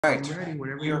All I'm right, ready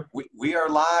whenever we are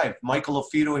live. Michael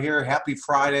LaFido here. Happy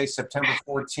Friday, September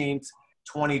 14th,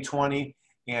 2020.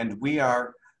 And we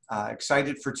are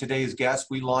excited for today's guest.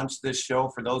 We launched this show.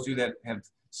 For those of you that have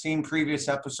seen previous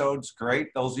episodes, great.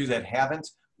 Those of you that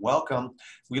haven't, welcome.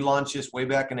 We launched this way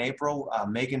back in April.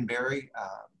 Megan Berry,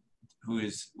 who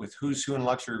is with Who's Who in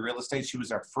Luxury Real Estate, she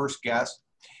was our first guest.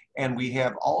 And we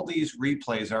have all these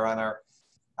replays are on our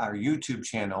YouTube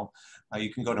channel.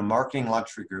 You can go to Marketing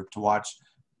Luxury Group to watch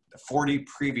 40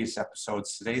 previous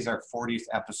episodes. Today's our 40th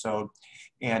episode,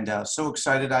 and so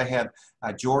excited. I have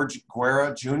Jorge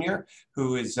Guerra Jr.,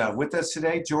 who is with us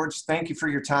today. Jorge, thank you for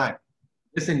your time.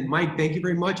 Listen, Mike, thank you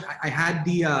very much.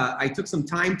 I took some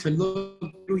time to look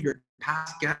through your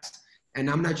past guests, and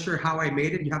I'm not sure how I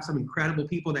made it. You have some incredible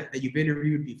people that you've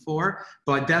interviewed before,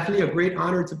 but definitely a great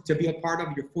honor to be a part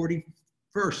of your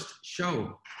 41st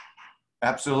show.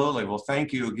 Absolutely. Well,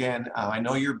 thank you again. I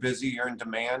know you're busy, you're in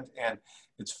demand, and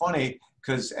it's funny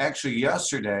because actually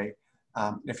yesterday,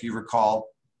 if you recall,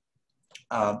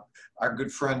 our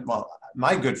good friend, well,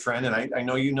 my good friend, and I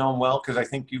know you know him well because I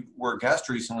think you were a guest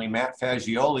recently, Matt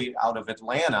Fagioli out of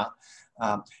Atlanta,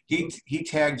 he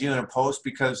tagged you in a post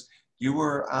because you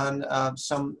were on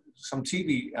some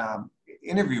TV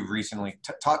interview recently.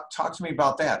 Talk to me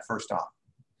about that first off.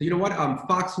 You know what?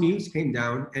 Fox News came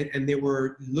down and they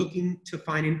were looking to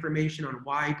find information on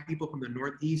why people from the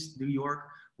Northeast, New York,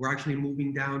 were actually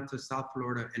moving down to South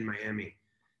Florida and Miami.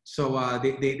 So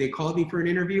they called me for an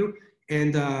interview,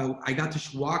 and I got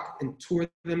to walk and tour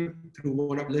them through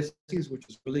one of the listings, which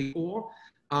was really cool.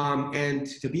 And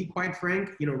to be quite frank,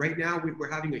 you know, right now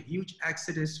we're having a huge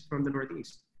exodus from the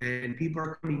Northeast, and people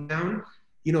are coming down,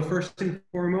 you know, first and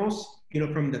foremost, you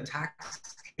know, from the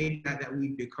tax that we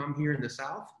become here in the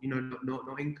South, you know,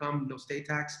 no income, no state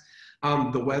tax.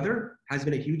 The weather has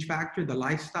been a huge factor, the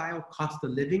lifestyle, cost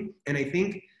of living. And I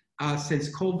think since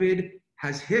COVID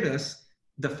has hit us,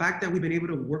 the fact that we've been able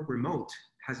to work remote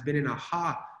has been an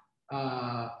aha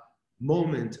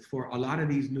moment for a lot of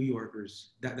these New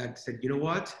Yorkers that said, you know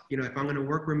what, you know, if I'm going to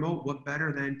work remote, what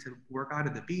better than to work out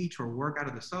of the beach or work out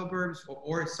of the suburbs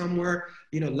or somewhere,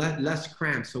 you know, less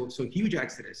cramped. So huge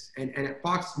exodus. And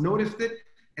Fox noticed it.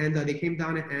 And they came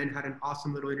down and had an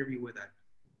awesome little interview with it.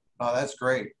 Oh, that's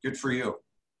great. Good for you.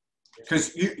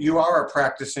 Because you are a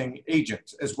practicing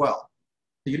agent as well.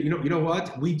 You know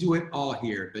what? We do it all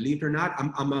here. Believe it or not,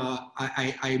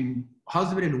 I'm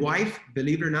husband and wife.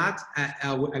 Believe it or not,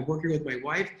 I work here with my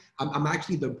wife. I'm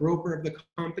actually the broker of the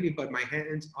company, but my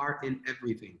hands are in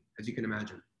everything, as you can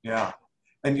imagine. Yeah.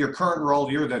 And your current role,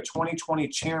 you're the 2020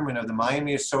 chairman of the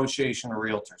Miami Association of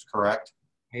Realtors, correct?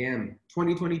 I am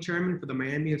 2020 chairman for the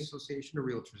Miami Association of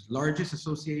Realtors, largest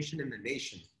association in the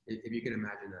nation, if you can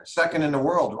imagine that. Second in the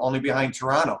world, only behind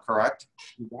Toronto, correct?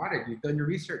 You got it. You've done your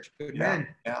research. Good man.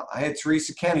 Yeah, I had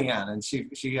Teresa Kenny on, and she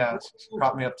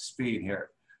brought me up to speed here.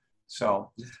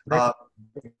 So,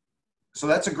 so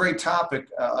that's a great topic,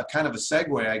 kind of a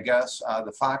segue, I guess.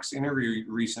 The Fox interview you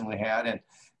recently had,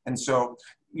 and so.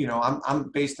 You know, I'm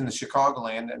based in the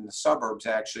Chicagoland and the suburbs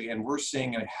actually, and we're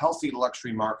seeing a healthy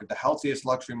luxury market, the healthiest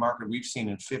luxury market we've seen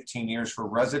in 15 years for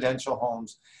residential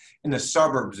homes in the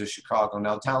suburbs of Chicago.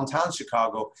 Now, downtown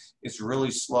Chicago is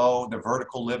really slow. The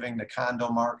vertical living, the condo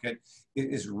market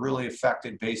is really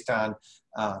affected based on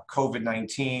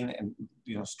COVID-19 and,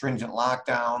 you know, stringent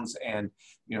lockdowns and,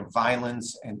 you know,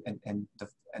 violence. And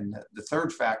the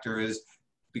third factor is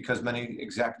because many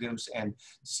executives and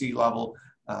C-level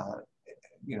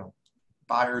you know,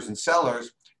 buyers and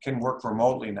sellers can work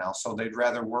remotely now. So they'd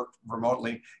rather work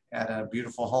remotely at a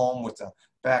beautiful home with a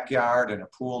backyard and a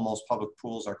pool. Most public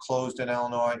pools are closed in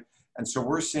Illinois. And so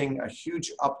we're seeing a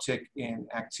huge uptick in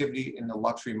activity in the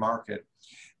luxury market.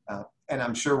 And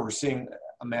I'm sure we're seeing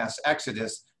a mass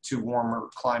exodus to warmer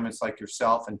climates like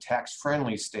yourself and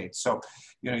tax-friendly states. So,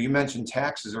 you know, you mentioned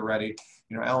taxes already.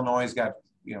 You know, Illinois has got,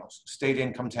 you know, state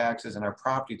income taxes, and our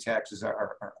property taxes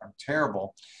are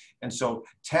terrible. And so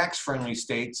tax-friendly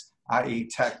states, i.e.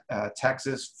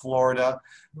 Texas, Florida,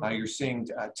 you're seeing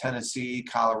Tennessee,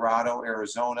 Colorado,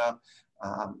 Arizona.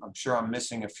 I'm sure I'm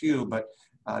missing a few, but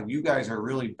you guys are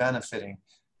really benefiting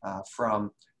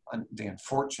from the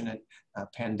unfortunate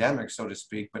pandemic, so to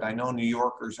speak. But I know New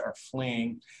Yorkers are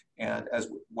fleeing, and as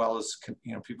well as,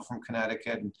 you know, people from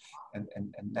Connecticut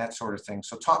and that sort of thing.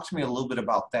 So talk to me a little bit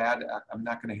about that. I'm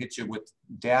not going to hit you with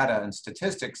data and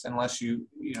statistics unless you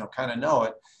know, kind of know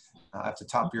it at the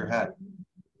top of your head.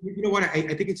 You know what? I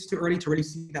think it's too early to really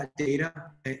see that data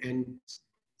and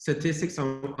statistics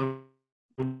on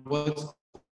what's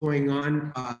going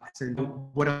on. And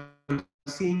what I'm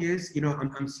seeing is, you know,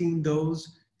 I'm seeing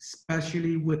those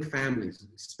especially with families,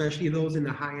 especially those in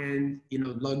the high-end,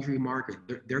 luxury market.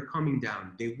 They're coming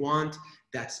down. They want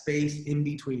that space in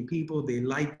between people. They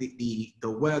like the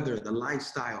weather, the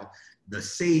lifestyle, the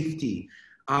safety.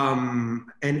 And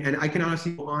I can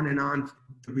honestly go on and on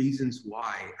the reasons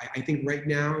why. I think right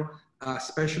now,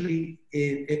 especially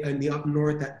in the up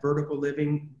north, that vertical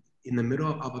living in the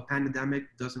middle of a pandemic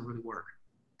doesn't really work.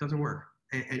 Doesn't work.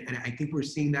 And I think we're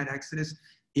seeing that exodus,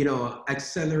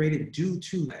 accelerated due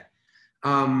to that.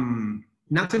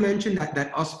 Not to mention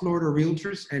that us Florida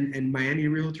realtors and Miami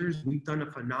realtors, we've done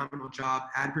a phenomenal job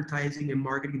advertising and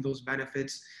marketing those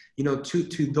benefits,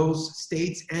 to those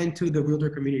states and to the realtor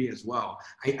community as well.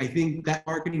 I think that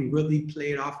marketing really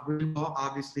played off really well,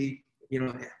 obviously,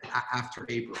 after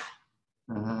April.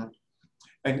 Mm-hmm.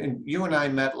 And you and I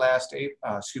met last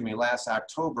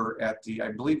October at the,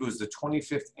 I believe it was the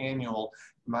 25th annual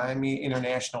Miami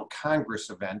International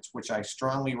Congress event, which I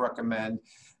strongly recommend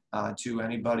to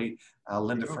anybody.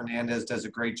 Linda Fernandez does a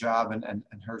great job, and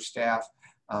her staff.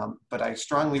 But I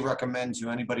strongly recommend to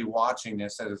anybody watching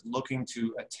this that is looking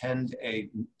to attend a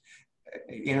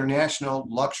international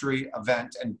luxury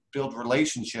event and build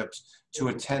relationships to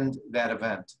attend that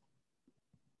event.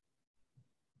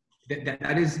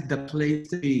 That is the place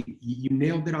to be. You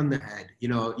nailed it on the head.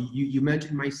 You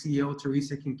mentioned my CEO,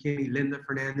 Teresa Kincaid, Linda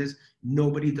Fernandez.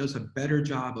 Nobody does a better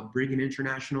job of bringing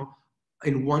international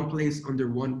in one place under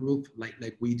one roof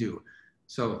like we do.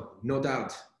 So no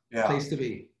doubt, yeah. Place to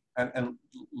be. And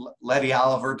Letty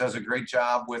Oliver does a great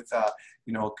job with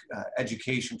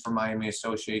education for Miami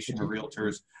Association of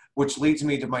Realtors, which leads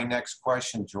me to my next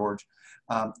question, George.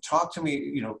 Talk to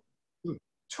me,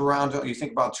 Toronto, you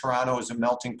think about Toronto as a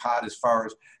melting pot as far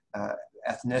as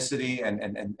ethnicity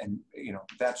and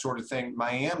that sort of thing.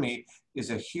 Miami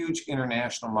is a huge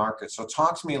international market. So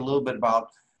talk to me a little bit about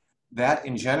that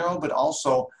in general, but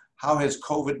also how has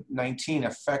COVID-19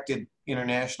 affected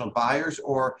international buyers,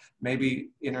 or maybe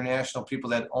international people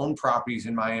that own properties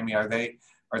in Miami? Are they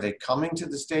coming to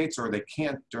the States, or they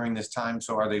can't during this time?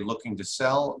 So are they looking to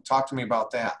sell? Talk to me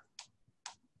about that.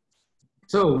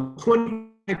 So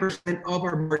 25% of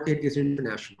our market is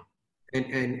international,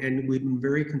 and we've been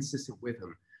very consistent with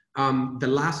them. The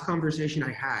last conversation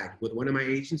I had with one of my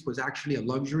agents was actually a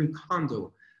luxury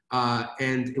condo,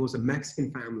 and it was a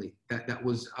Mexican family that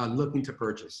was looking to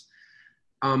purchase.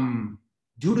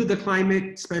 Due to the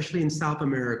climate, especially in South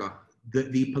America,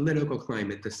 the political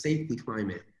climate, the safety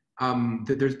climate,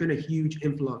 there's been a huge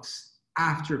influx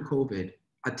after COVID,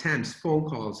 attempts, phone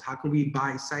calls, how can we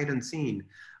buy sight unseen?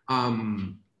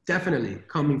 Definitely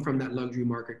coming from that luxury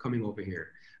market coming over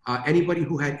here. Anybody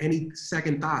who had any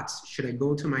second thoughts, should I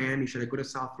go to Miami? Should I go to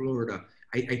South Florida?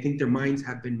 I think their minds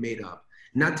have been made up.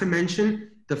 Not to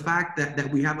mention the fact that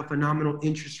we have a phenomenal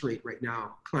interest rate right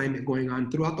now, climate going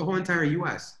on throughout the whole entire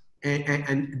US.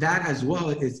 And that as well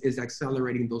is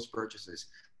accelerating those purchases.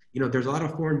 There's a lot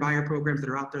of foreign buyer programs that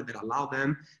are out there that allow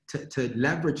them to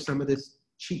leverage some of this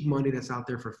cheap money that's out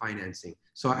there for financing.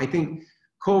 So I think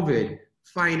COVID,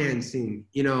 financing,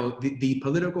 the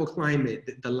political climate,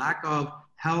 the lack of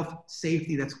health,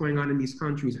 safety that's going on in these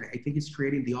countries, I think it's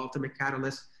creating the ultimate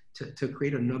catalyst to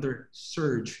create another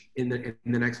surge in the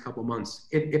next couple of months,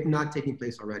 if not taking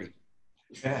place already.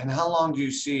 And how long do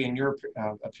you see, in your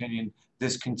opinion,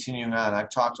 this continuing on? I've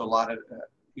talked to a lot of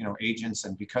agents,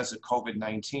 and because of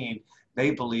COVID-19,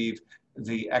 they believe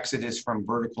the exodus from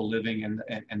vertical living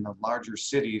in the larger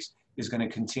cities is going to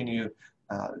continue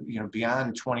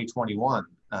beyond 2021.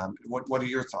 What are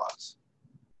your thoughts?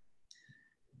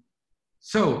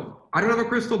 So I don't have a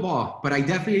crystal ball, but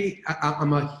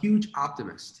I'm a huge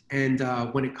optimist. And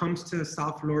when it comes to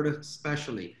South Florida,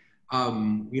 especially,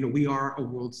 we are a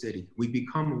world city. We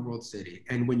become a world city.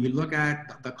 And when you look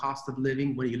at the cost of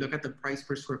living, when you look at the price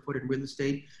per square foot in real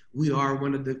estate, we are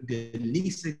one of the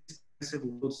least expensive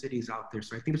world cities out there.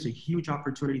 So I think it's a huge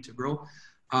opportunity to grow.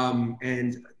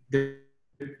 And there's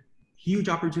a huge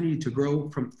opportunity to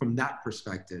grow from that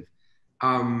perspective.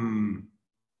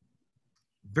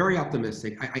 Very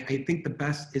optimistic. I think the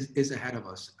best is ahead of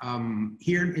us.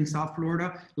 Here in South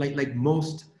Florida, like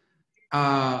most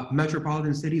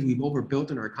metropolitan cities, we've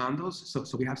overbuilt in our condos,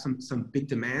 so we have some big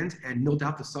demand, and no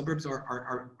doubt the suburbs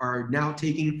are now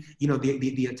taking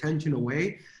the attention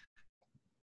away.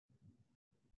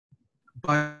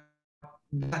 But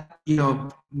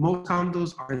most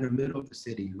condos are in the middle of the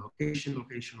city, location.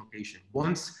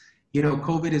 Once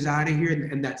COVID is out of here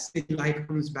and that city life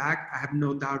comes back, I have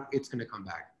no doubt it's going to come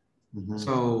back. Mm-hmm.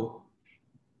 So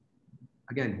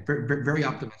again, very, very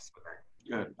optimistic.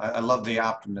 Good. I love the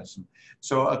optimism.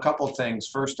 So a couple things.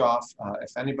 First off,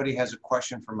 if anybody has a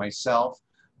question for myself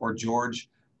or George,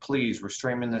 please, we're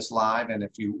streaming this live. And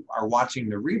if you are watching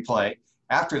the replay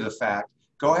after the fact,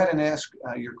 go ahead and ask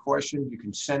your question. You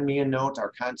can send me a note.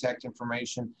 Our contact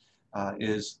information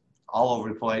is all over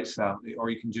the place, or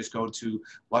you can just go to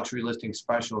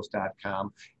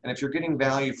luxurylistingspecialist.com. And if you're getting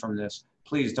value from this,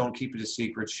 please don't keep it a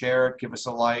secret. Share it, give us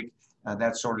a like,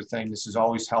 that sort of thing. This is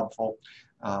always helpful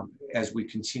as we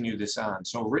continue this on.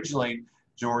 So originally,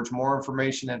 George, more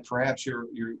information than perhaps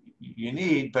you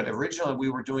need, but originally we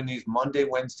were doing these Monday,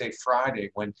 Wednesday,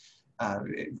 Friday when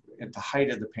at the height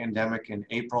of the pandemic in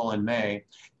April and May,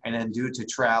 and then due to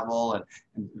travel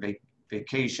and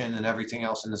vacation and everything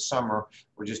else in the summer,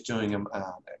 we're just doing them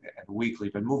weekly.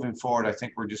 But moving forward, I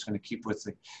think we're just going to keep with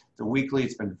the weekly.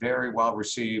 It's been very well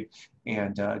received.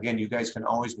 And again, you guys can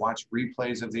always watch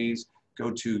replays of these. Go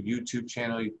to YouTube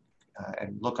channel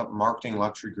and look up Marketing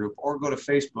Luxury Group, or go to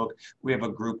Facebook. We have a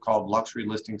group called Luxury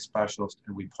Listing Specialist,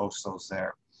 and we post those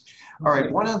there. All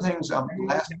right, one of the things, let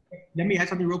me add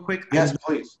something real quick. Yes,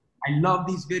 please. I love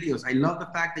these videos. I love the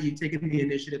fact that you've taken the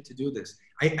initiative to do this.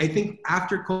 I think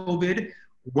after COVID,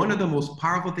 one of the most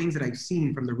powerful things that I've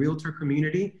seen from the realtor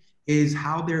community is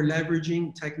how they're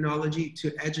leveraging technology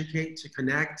to educate, to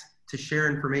connect, to share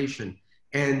information.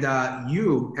 And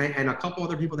you and a couple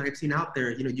other people that I've seen out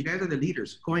there, you guys are the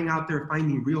leaders, going out there,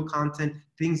 finding real content,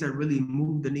 things that really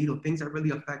move the needle, things that really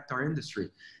affect our industry.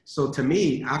 So to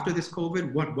me, after this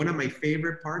COVID, one of my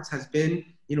favorite parts has been,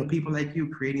 people like you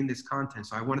creating this content.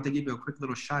 So I wanted to give you a quick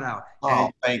little shout out. Oh,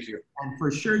 thank you. And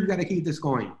for sure, you got to keep this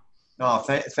going. No,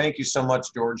 thank you so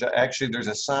much, George. Actually, there's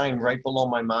a sign right below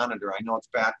my monitor. I know it's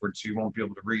backwards, so you won't be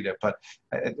able to read it, but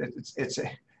it's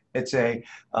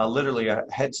literally a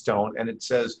headstone, and it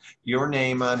says your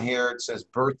name on here. It says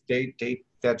birth date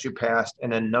that you passed,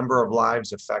 and a number of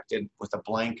lives affected with a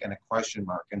blank and a question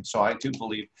mark. And so I do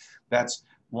believe that's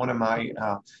one of my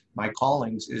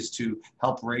callings, is to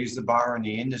help raise the bar in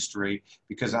the industry,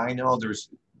 because I know there's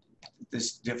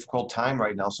this difficult time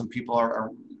right now. Some people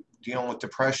are dealing with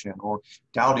depression or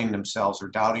doubting themselves or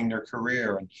doubting their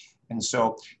career. And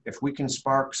so if we can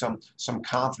spark some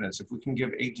confidence, if we can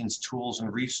give agents tools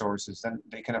and resources, then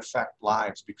they can affect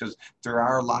lives, because there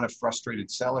are a lot of frustrated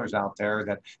sellers out there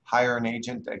that hire an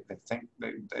agent, they think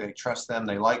they trust them,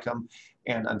 they like them.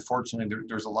 And unfortunately,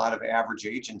 there's a lot of average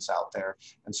agents out there.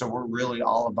 And so we're really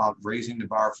all about raising the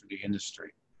bar for the industry.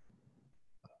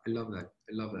 I love that.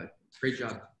 I love that. Great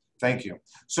job. Thank you.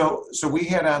 So we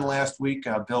had on last week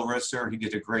Bill Risser. He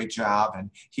did a great job, and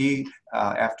he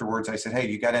afterwards I said, hey,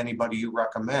 you got anybody you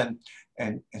recommend?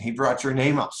 And he brought your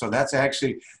name up. So that's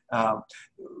actually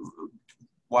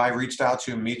why I reached out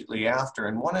to you immediately after.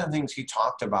 And one of the things he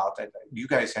talked about that you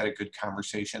guys had a good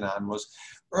conversation on was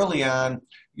early on,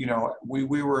 we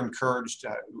were encouraged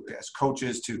as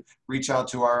coaches to reach out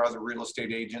to our other real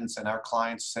estate agents and our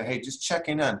clients, say, hey, just check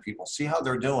in on people, see how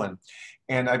they're doing.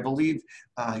 And I believe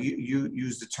you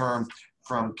used the term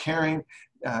from caring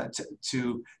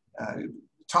to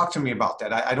talk to me about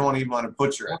that. I don't even want to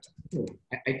butcher it.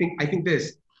 I think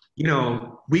this,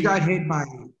 we got hit by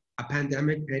a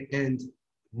pandemic, and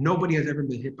nobody has ever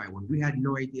been hit by one. We had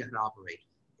no idea how to operate.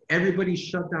 Everybody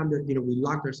shut down we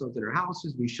locked ourselves in our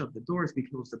houses, we shut the doors, we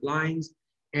closed the blinds.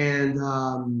 And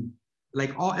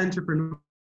like all entrepreneurs,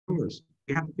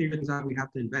 we have to figure things out, we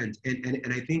have to invent.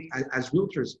 And I think as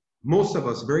realtors, most of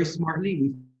us very smartly,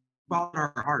 we followed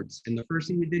our hearts. And the first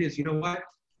thing we did is,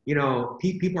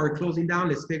 people are closing down,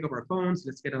 let's pick up our phones,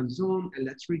 let's get on Zoom, and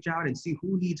let's reach out and see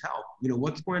who needs help.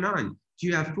 What's going on? Do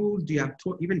you have food? Do you have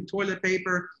even toilet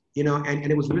paper?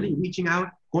 And it was really reaching out,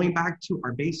 going back to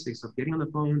our basics of getting on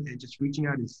the phone and just reaching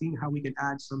out and seeing how we can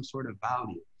add some sort of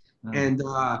value. Mm-hmm. And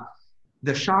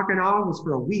the shock and awe was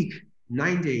for a week,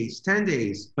 9 days, 10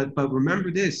 days. But remember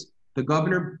this, the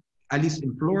governor, at least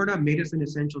in Florida, made us an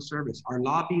essential service. Our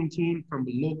lobbying team from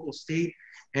the local, state,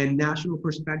 and national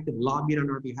perspective lobbied on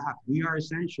our behalf. We are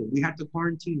essential. We had to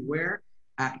quarantine where?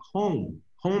 At home.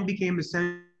 Home became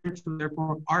essential,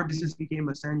 therefore our business became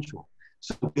essential.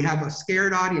 So we have a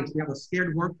scared audience, we have a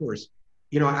scared workforce.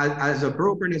 As a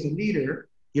broker and as a leader,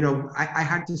 I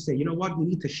had to say, what, we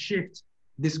need to shift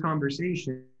this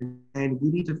conversation, and we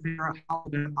need to figure out how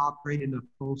we're going to operate in the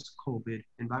post-COVID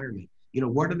environment.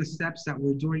 What are the steps that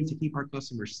we're doing to keep our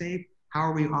customers safe? How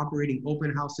are we operating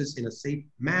open houses in a safe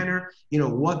manner?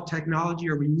 What technology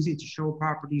are we using to show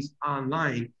properties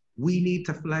online? We need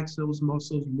to flex those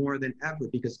muscles more than ever,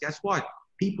 because guess what?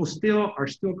 People are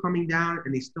still coming down,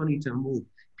 and they still need to move.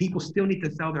 People still need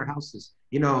to sell their houses.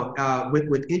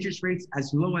 With interest rates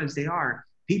as low as they are,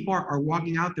 people are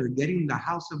walking out there getting the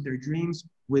house of their dreams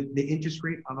with the interest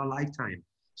rate of a lifetime.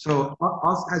 So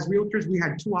us as realtors, we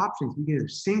had two options. We can either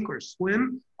sink or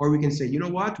swim, or we can say, you know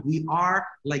what, we are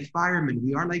like firemen,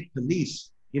 we are like police.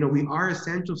 We are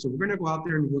essential. So we're going to go out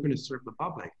there and we're going to serve the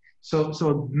public. So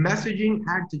messaging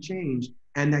had to change,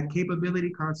 and that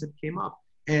capability concept came up.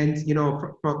 And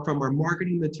from our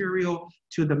marketing material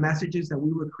to the messages that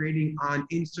we were creating on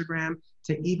Instagram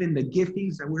to even the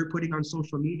gifties that we were putting on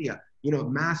social media,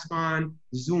 mask on,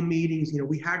 Zoom meetings,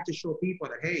 we had to show people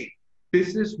that, hey,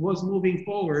 business was moving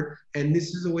forward, and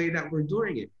this is the way that we're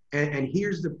doing it. And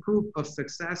here's the proof of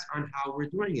success on how we're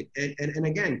doing it. And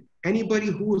again, anybody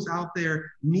who was out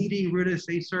there needing real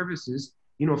estate services,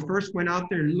 first went out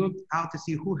there and looked out to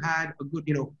see who had a good,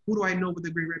 who do I know with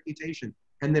a great reputation?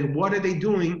 And then what are they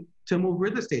doing to move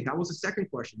real estate? That was the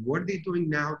second question. What are they doing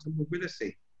now to move real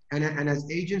estate? And as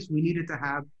agents, we needed to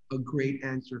have a great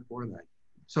answer for that.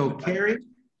 So caring,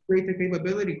 create the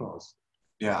capability calls.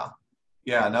 Yeah.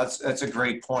 Yeah, and that's a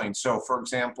great point. So, for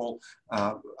example,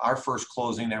 our first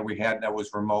closing that we had that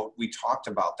was remote, we talked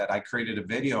about that. I created a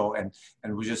video and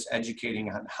was just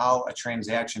educating on how a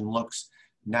transaction looks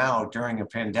now during a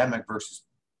pandemic versus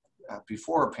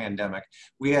before a pandemic.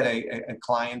 We had a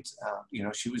client,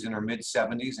 she was in her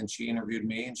mid-70s, and she interviewed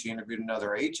me and she interviewed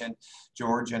another agent,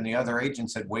 George, and the other agent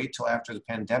said, wait till after the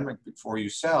pandemic before you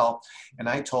sell. And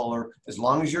I told her, as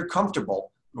long as you're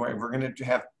comfortable, we're going to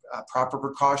have proper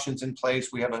precautions in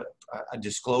place. We have a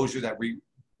disclosure that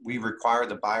we require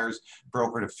the buyer's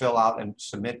broker to fill out and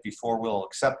submit before we'll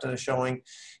accept a showing.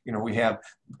 We have,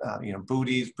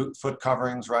 booties, foot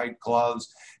coverings, right, gloves.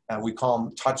 We call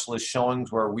them touchless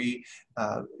showings, where we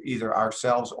either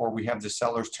ourselves or we have the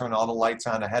sellers turn all the lights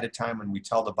on ahead of time, and we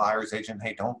tell the buyer's agent,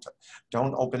 hey, don't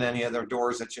open any other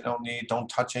doors that you don't need, don't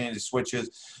touch any of the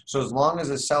switches. So as long as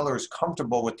the seller is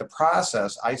comfortable with the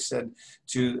process, I said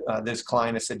to this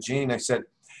client, I said, Gene, I said,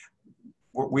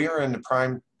 we are in the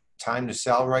prime time to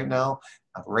sell right now.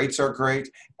 Rates are great,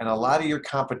 and a lot of your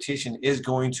competition is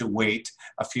going to wait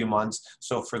a few months.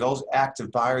 So for those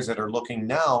active buyers that are looking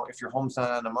now, if your home's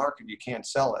not on the market, you can't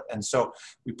sell it. And so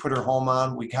we put her home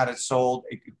on, we got it sold,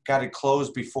 got it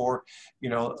closed before,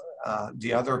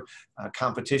 the other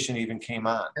competition even came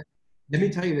on. Let me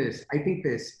tell you this. I think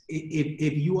this,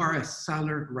 if you are a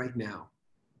seller right now,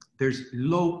 there's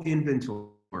low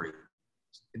inventory.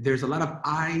 There's a lot of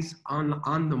eyes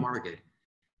on the market.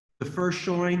 The first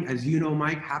showing, as you know,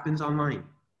 Mike, happens online,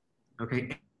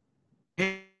 okay?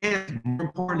 And more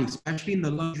importantly, especially in the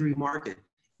luxury market,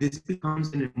 this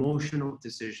becomes an emotional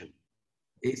decision.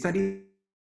 It's not even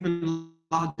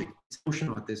logic, it's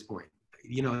emotional at this point.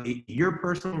 Your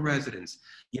personal residence,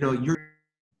 your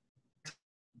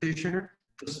practitioner,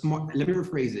 let me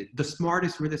rephrase it. The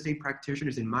smartest real estate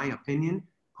practitioners, in my opinion,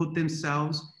 put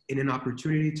themselves in an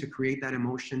opportunity to create that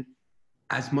emotion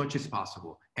as much as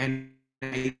possible. And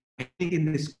I think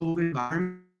in this COVID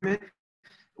environment,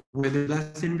 where there's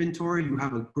less inventory, you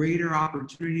have a greater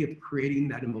opportunity of creating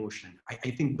that emotion. I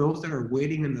think those that are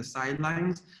waiting in the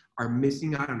sidelines are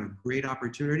missing out on a great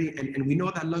opportunity. And we know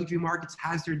that luxury markets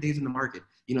has their days in the market.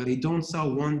 They don't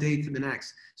sell one day to the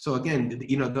next. So again,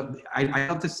 I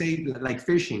love to say, like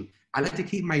fishing, I like to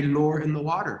keep my lure in the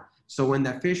water. So when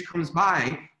that fish comes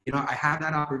by, I have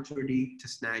that opportunity to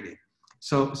snag it.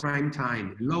 So prime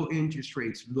time, low interest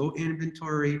rates, low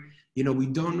inventory. We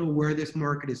don't know where this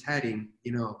market is heading.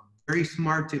 Very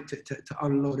smart to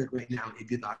unload it right now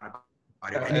if you thought about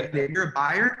it. And if you're a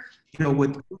buyer,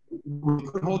 with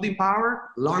holding power,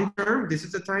 long term, this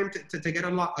is the time to get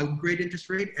a great interest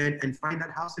rate and find that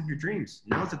house of your dreams.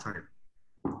 Now's the time.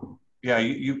 Yeah,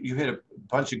 you hit a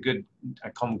bunch of good, I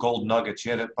call them gold nuggets. You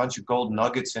had a bunch of gold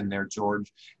nuggets in there,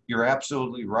 George. You're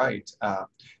absolutely right.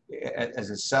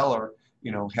 As a seller,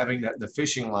 having the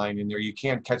fishing line in there, you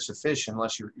can't catch the fish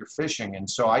unless you're fishing. And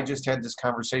so I just had this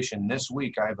conversation this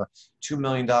week. I have a $2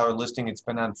 million listing. It's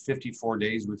been on 54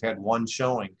 days. We've had one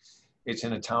showing. It's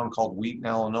in a town called Wheaton,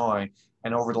 Illinois.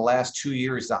 And over the last 2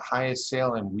 years, the highest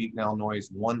sale in Wheaton, Illinois is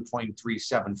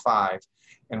 1.375.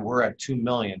 And we're at 2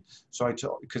 million. So I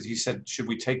told, because he said, should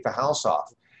we take the house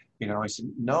off? I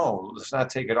said, no, let's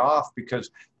not take it off, because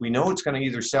we know it's going to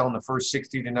either sell in the first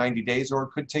 60 to 90 days or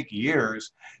it could take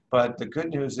years. But the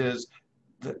good news is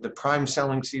the prime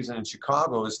selling season in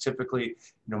Chicago is typically,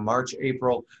 March,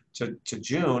 April to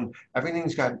June.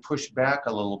 Everything's gotten pushed back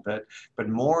a little bit, but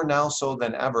more now so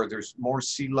than ever, there's more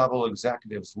C-level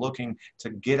executives looking to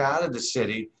get out of the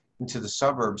city into the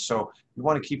suburbs. So you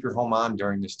want to keep your home on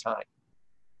during this time.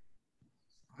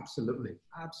 Absolutely.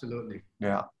 Absolutely.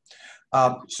 Yeah.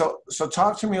 So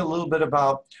talk to me a little bit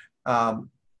about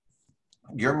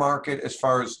your market as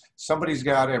far as somebody's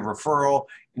got a referral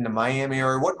in the Miami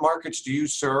area. What markets do you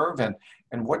serve, and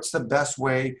what's the best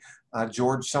way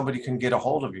George, somebody can get a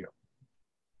hold of you?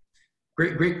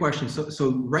 Great question.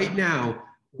 So right now,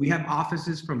 we have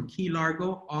offices from Key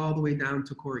Largo all the way down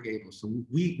to Coral Gables. So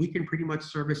we can pretty much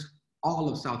service all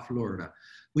of South Florida.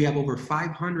 We have over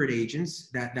 500 agents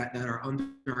that are under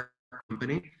our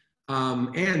company.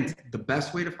 And the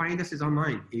best way to find us is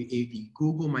online. If you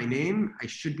Google my name, I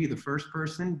should be the first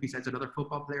person besides another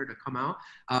football player to come out.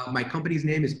 My company's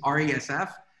name is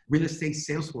RESF, Real Estate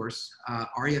Salesforce,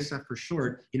 RESF for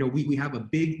short. You know, we have a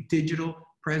big digital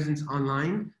presence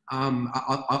online.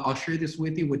 I'll share this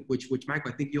with you, which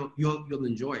Michael, I think you'll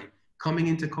enjoy. Coming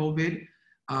into COVID,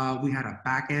 we had a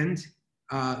back end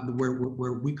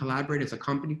where we collaborate as a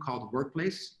company called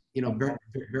Workplace. You know,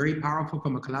 very powerful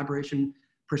from a collaboration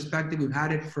perspective. We've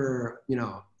had it for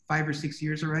 5 or 6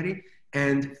 years already.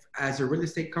 And as a real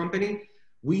estate company,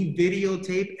 we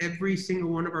videotape every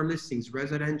single one of our listings,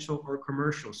 residential or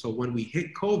commercial. So when we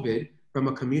hit COVID, from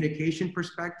a communication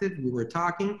perspective, we were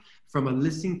talking. From a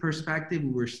listing perspective,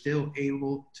 we were still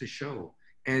able to show.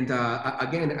 And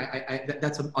again,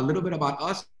 that's a little bit about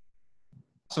us.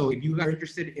 So if you are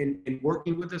interested in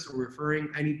working with us or referring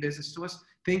any business to us,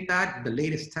 think that the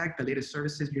latest tech, the latest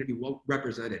services, you're gonna be well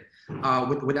represented.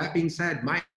 With that being said,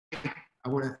 Mike, I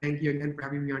wanna thank you again for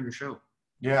having me on your show.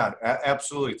 Yeah,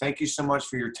 absolutely. Thank you so much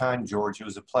for your time, George. It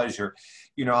was a pleasure.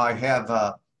 You know,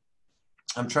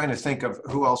 I'm trying to think of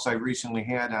who else I recently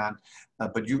had on,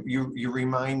 but you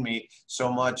remind me so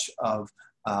much of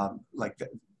like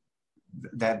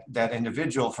that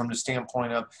individual from the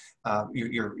standpoint of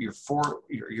you're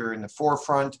in the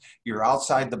forefront, you're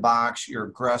outside the box, you're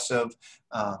aggressive,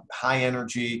 high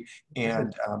energy,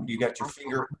 and you got your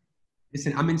finger.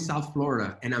 Listen, I'm in South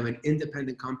Florida and I'm an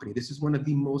independent company. This is one of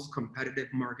the most competitive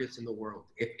markets in the world.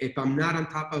 If I'm not on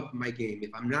top of my game, if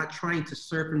I'm not trying to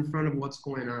surf in front of what's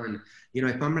going on,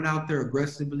 if I'm not out there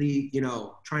aggressively,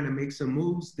 trying to make some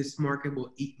moves, this market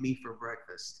will eat me for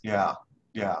breakfast. Yeah.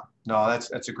 Yeah, no,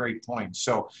 that's a great point.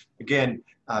 So again,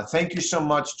 thank you so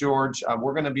much, George.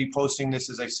 We're going to be posting this,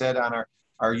 as I said, on our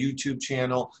YouTube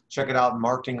channel. Check it out,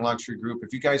 Marketing Luxury Group.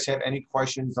 If you guys have any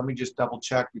questions, let me just double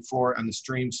check before on the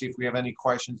stream, see if we have any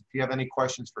questions. If you have any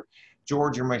questions for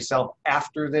George or myself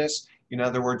after this, in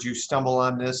other words, you stumble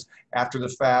on this after the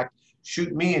fact,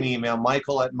 shoot me an email,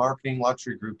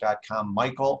 michael@marketingluxurygroup.com,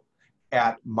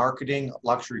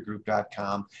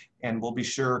 michael@marketingluxurygroup.com, and we'll be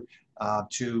sure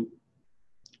to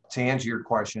answer your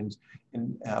questions.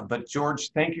 But George,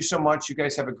 thank you so much. You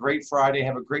guys have a great Friday.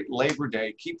 Have a great Labor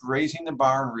Day. Keep raising the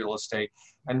bar in real estate.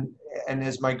 And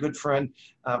as my good friend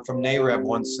from NAREB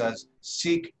once says,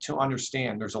 seek to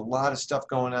understand. There's a lot of stuff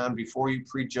going on before you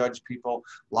prejudge people,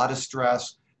 a lot of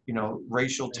stress,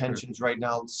 racial tensions right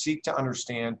now. Seek to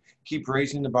understand. Keep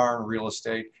raising the bar in real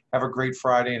estate. Have a great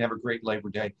Friday and have a great Labor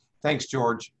Day. Thanks,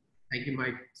 George. Thank you,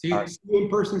 Mike. See you in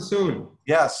person soon.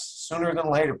 Yes, sooner than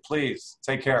later, please.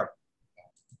 Take care.